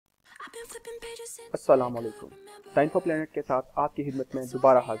अस्सलाम वालेकुम। Time for planet के साथ आपकी खिदमत में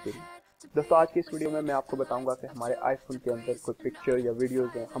दोबारा हाजिर हूँ। दोस्तों, आज की इस वीडियो में मैं आपको बताऊंगा कि हमारे आईफोन के अंदर कोई पिक्चर या वीडियोस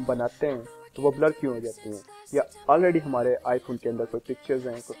हैं हम बनाते हैं तो वो ब्लर क्यों हो जाती हैं, या ऑलरेडी हमारे आईफोन के अंदर कोई पिक्चर्स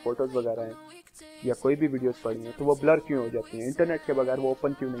हैं, कोई फोटोज़ वगैरह हैं या कोई भी वीडियोस पड़ी हैं तो वो ब्लर क्यों हो जाती हैं, इंटरनेट के बगैर वो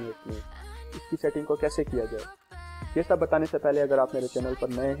ओपन क्यों नहीं होती हैं, इसकी सेटिंग को कैसे किया जाए। ये सब बताने से पहले अगर आप मेरे चैनल पर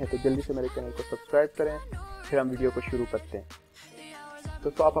नए हैं तो जल्दी से मेरे चैनल को सब्सक्राइब करें, फिर हम वीडियो को शुरू करते हैं।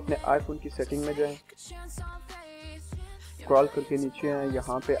 दोस्तों, आप अपने आईफोन की सेटिंग में जाएं, स्क्रॉल करके नीचे आए,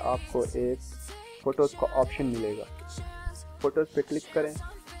 यहाँ पे आपको एक फ़ोटोज़ का ऑप्शन मिलेगा। फ़ोटोज़ पे क्लिक करें।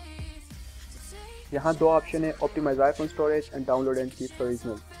 यहाँ दो ऑप्शन है, optimise iPhone storage and download and keep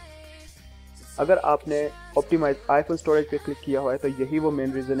original. अगर आपने ऑप्टिमाइज आईफोन स्टोरेज पे क्लिक किया हुआ है तो यही वो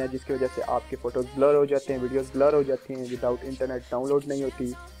मेन रीज़न है जिसकी वजह से आपके फ़ोटोज़ ब्लर हो जाते हैं, वीडियोज़ ब्लर हो जाती हैं, विदाउट इंटरनेट डाउनलोड नहीं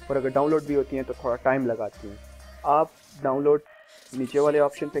होती, और अगर डाउनलोड भी होती हैं तो थोड़ा टाइम लगाती हैं। आप डाउनलोड नीचे वाले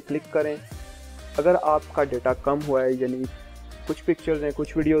ऑप्शन पे क्लिक करें। अगर आपका डेटा कम हुआ है, यानी कुछ पिक्चर्स हैं,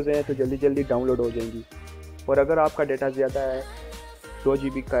 कुछ वीडियोज़ हैं, तो जल्दी जल्दी डाउनलोड हो जाएंगी। और अगर आपका डेटा ज़्यादा है, 2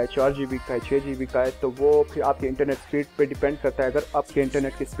 GB का है, 4 GB का है, 6 GB का है, तो वो फिर आपके इंटरनेट स्पीड पे डिपेंड करता है। अगर आपके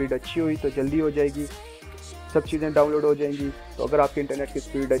इंटरनेट की स्पीड अच्छी हुई तो जल्दी हो जाएगी, सब चीज़ें डाउनलोड हो जाएंगी। तो अगर आपके इंटरनेट की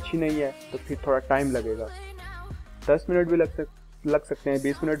स्पीड अच्छी नहीं है तो फिर थोड़ा टाइम लगेगा। 10 मिनट भी लग सकते हैं,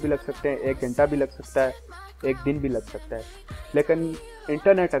 20 मिनट भी लग सकते हैं, 1 घंटा भी लग सकता है, 1 दिन भी लग सकता है। लेकिन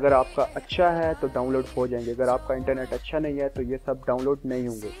इंटरनेट अगर आपका अच्छा है तो डाउनलोड हो जाएंगे, अगर आपका इंटरनेट अच्छा नहीं है तो ये सब डाउनलोड नहीं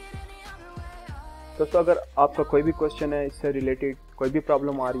होंगे। दोस्तों, अगर आपका कोई भी क्वेश्चन है, इससे रिलेटेड कोई भी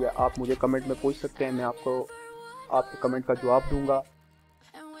प्रॉब्लम आ रही है, आप मुझे कमेंट में पूछ सकते हैं, मैं आपको आपके कमेंट का जवाब दूंगा।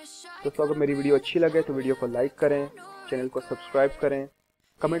 दोस्तों, अगर मेरी वीडियो अच्छी लगे तो वीडियो को लाइक करें, चैनल को सब्सक्राइब करें,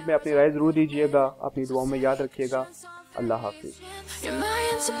 कमेंट में अपनी राय ज़रूर दीजिएगा, अपनी दुआओं में याद रखिएगा। अल्लाह हाफिज़।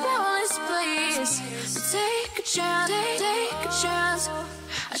 Take a chance,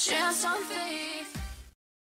 a chance on faith.